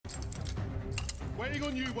Waiting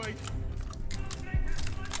on you, Wade.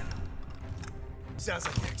 Sounds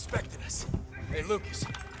like they're expecting us. Hey, Lucas, you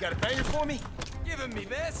got a banger for me? Give him me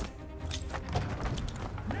best.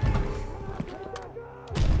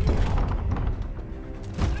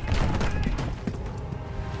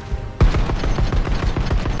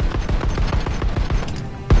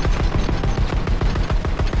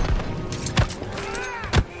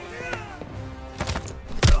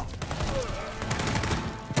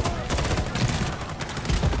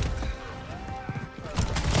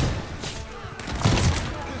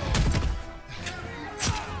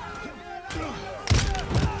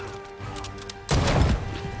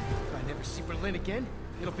 Again?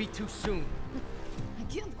 It'll be too soon. I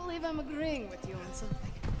can't believe I'm agreeing with you on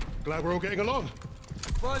something. Glad we're all getting along.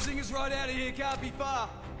 Rising is right out of here, can't be far.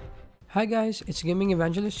 Hi guys, it's Gaming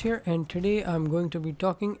Evangelist here, and today I'm going to be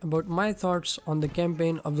talking about my thoughts on the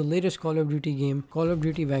campaign of the latest Call of Duty game, Call of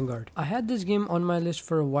Duty Vanguard. I had this game on my list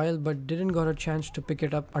for a while but didn't got a chance to pick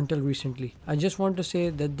it up until recently. I just want to say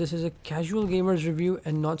that this is a casual gamer's review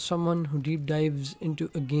and not someone who deep dives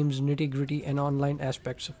into a game's nitty-gritty and online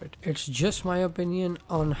aspects of it. It's just my opinion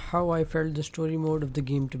on how I felt the story mode of the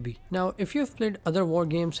game to be. Now, if you've played other war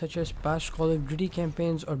games such as past Call of Duty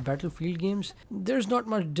campaigns or Battlefield games, there's not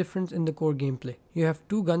much difference in the core gameplay. You have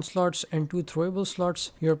 2 gun slots and 2 throwable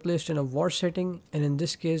slots. You're placed in a war setting, and in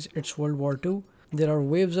this case it's World War II. There are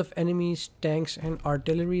waves of enemies, tanks and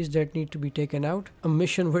artilleries that need to be taken out, a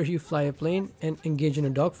mission where you fly a plane and engage in a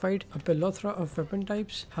dogfight, a plethora of weapon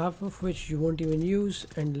types, half of which you won't even use,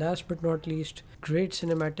 and last but not least, great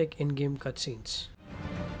cinematic in-game cutscenes.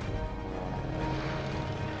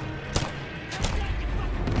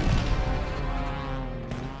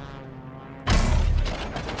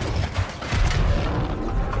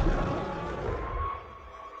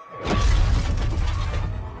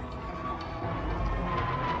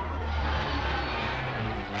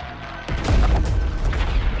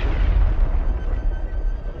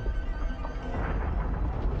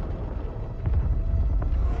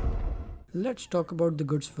 Let's talk about the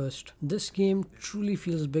goods first. This game truly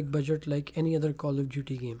feels big budget like any other Call of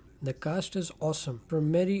Duty game. The cast is awesome,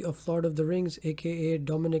 from Mary of Lord of the Rings aka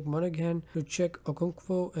Dominic Monaghan to Czech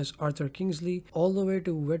Okonkwo as Arthur Kingsley, all the way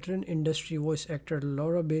to veteran industry voice actor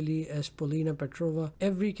Laura Bailey as Polina Petrova.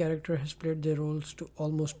 Every character has played their roles to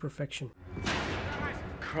almost perfection.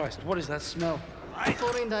 Christ, what is that smell?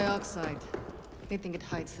 Chlorine dioxide. They think it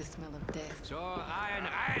hides the smell of death. So,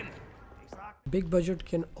 iron. Big budget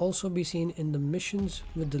can also be seen in the missions,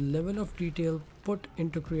 with the level of detail put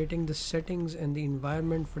into creating the settings and the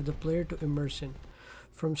environment for the player to immerse in.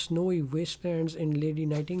 From snowy wastelands in Lady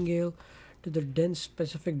Nightingale to the dense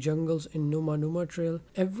Pacific jungles in Numa Numa Trail,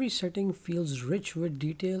 every setting feels rich with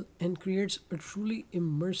detail and creates a truly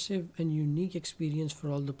immersive and unique experience for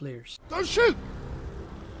all the players. Don't shoot!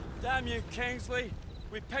 Damn you, Kingsley!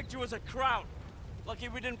 We pegged you as a kraut. Lucky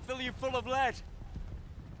we didn't fill you full of lead.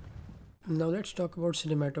 Now let's talk about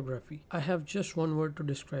cinematography. I have just one word to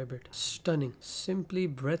describe it. Stunning. Simply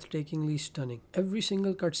breathtakingly stunning. Every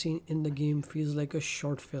single cutscene in the game feels like a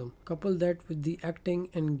short film. Couple that with the acting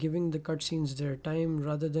and giving the cutscenes their time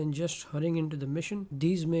rather than just hurrying into the mission,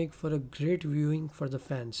 these make for a great viewing for the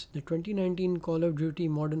fans. The 2019 Call of Duty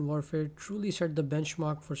Modern Warfare truly set the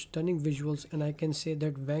benchmark for stunning visuals, and I can say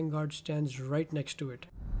that Vanguard stands right next to it.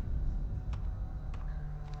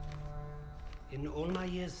 In all my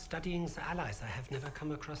years studying the Allies, I have never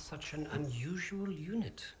come across such an unusual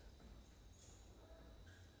unit.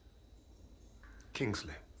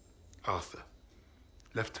 Kingsley, Arthur,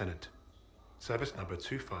 Lieutenant, service number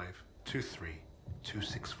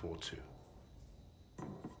 25232642. I'll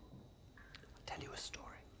tell you a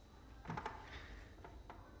story.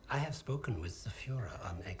 I have spoken with the Führer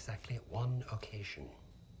on exactly one occasion.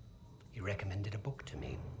 He recommended a book to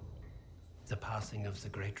me, The Passing of the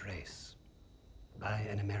Great Race, by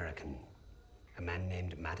an American, a man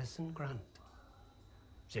named Madison Grant.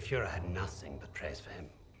 The Führer had nothing but praise for him.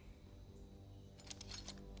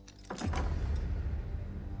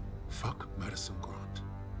 Fuck Madison Grant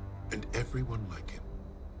and everyone like him.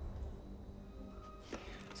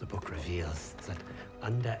 The book reveals that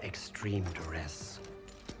under extreme duress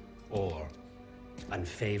or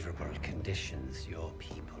unfavorable conditions, your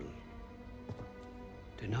people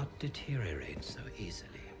do not deteriorate so easily.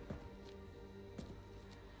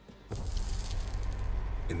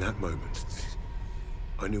 In that moment,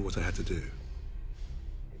 I knew what I had to do.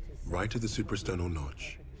 Right at the suprasternal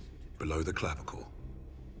notch, below the clavicle.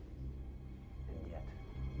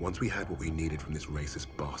 Once we had what we needed from this racist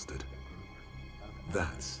bastard,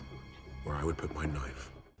 that's where I would put my knife.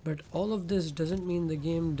 But all of this doesn't mean the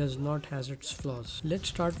game does not has its flaws. Let's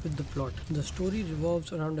start with the plot. The story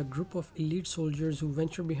revolves around a group of elite soldiers who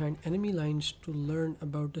venture behind enemy lines to learn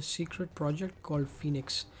about a secret project called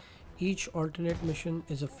Phoenix. Each alternate mission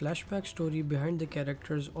is a flashback story behind the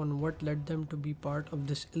characters on what led them to be part of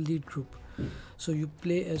this elite group. So you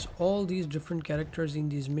play as all these different characters in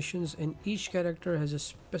these missions, and each character has a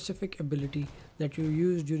specific ability that you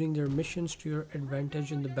use during their missions to your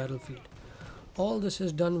advantage in the battlefield. All this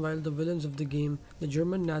is done while the villains of the game, the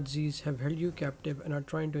German Nazis, have held you captive and are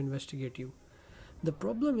trying to investigate you. The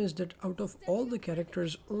problem is that out of all the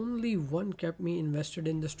characters, only one kept me invested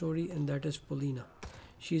in the story, and that is Polina.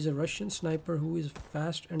 She is a Russian sniper who is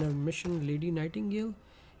fast, and her mission, Lady Nightingale,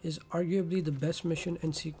 is arguably the best mission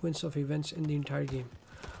and sequence of events in the entire game.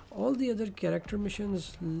 All the other character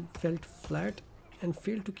missions felt flat and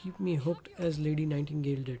failed to keep me hooked as Lady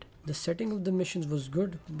Nightingale did. The setting of the missions was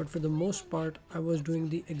good, but for the most part I was doing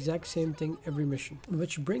the exact same thing every mission.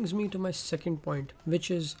 Which brings me to my second point,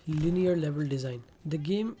 which is linear level design. The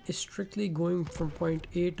game is strictly going from point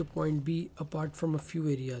A to point B apart from a few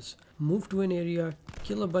areas. Move to an area,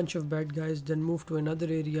 kill a bunch of bad guys, then move to another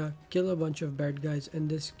area, kill a bunch of bad guys, and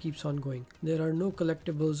this keeps on going. There are no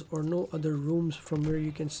collectibles or no other rooms from where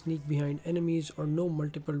you can sneak behind enemies, or no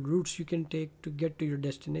multiple routes you can take to get to your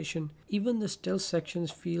destination. Even the stealth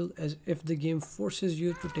sections feel as if the game forces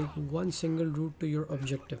you to take one single route to your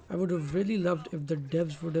objective. I would have really loved if the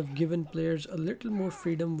devs would have given players a little more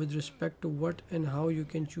freedom with respect to what and how you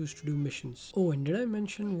can choose to do missions. Oh, and did I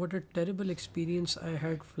mention what a terrible experience I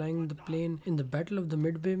had flying the plane in the Battle of the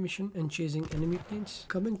Midway mission and chasing enemy planes?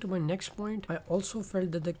 Coming to my next point, I also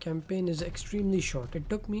felt that the campaign is extremely short. It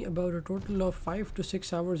took me about a total of 5 to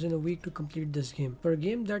 6 hours in a week to complete this game. For a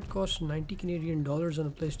game that costs 90 Canadian dollars on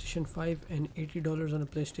a PlayStation 5 and $80 on a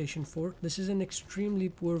PlayStation 4, this is an extremely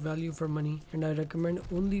poor value for money, and I recommend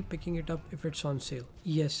only picking it up if it's on sale.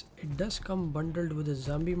 Yes, it does come bundled with a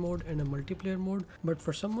zombie mode and a multiplayer mode, but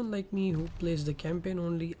for someone like me who plays the campaign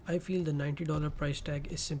only, I feel the $90 price tag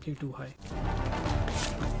is simply too high.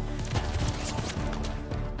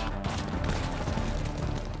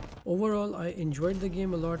 Overall, I enjoyed the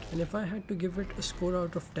game a lot, and if I had to give it a score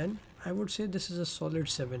out of 10, I would say this is a solid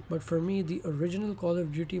 7. But for me, the original Call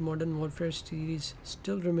of Duty Modern Warfare series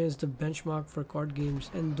still remains the benchmark for COD games,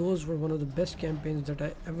 and those were one of the best campaigns that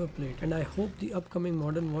I ever played. And I hope the upcoming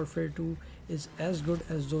Modern Warfare 2 is as good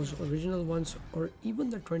as those original ones, or even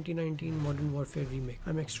the 2019 Modern Warfare remake.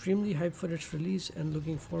 I'm extremely hyped for its release and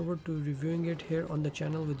looking forward to reviewing it here on the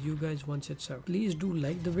channel with you guys once it's out. Please do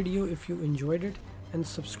like the video if you enjoyed it, and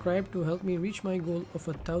subscribe to help me reach my goal of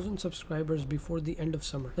 1,000 subscribers before the end of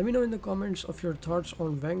summer. Let me know in the comments of your thoughts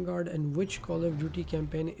on Vanguard and which Call of Duty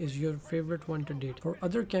campaign is your favorite one to date. For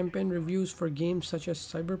other campaign reviews for games such as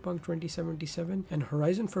Cyberpunk 2077 and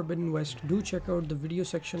Horizon Forbidden West, do check out the video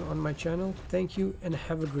section on my channel. Thank you and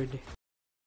have a great day.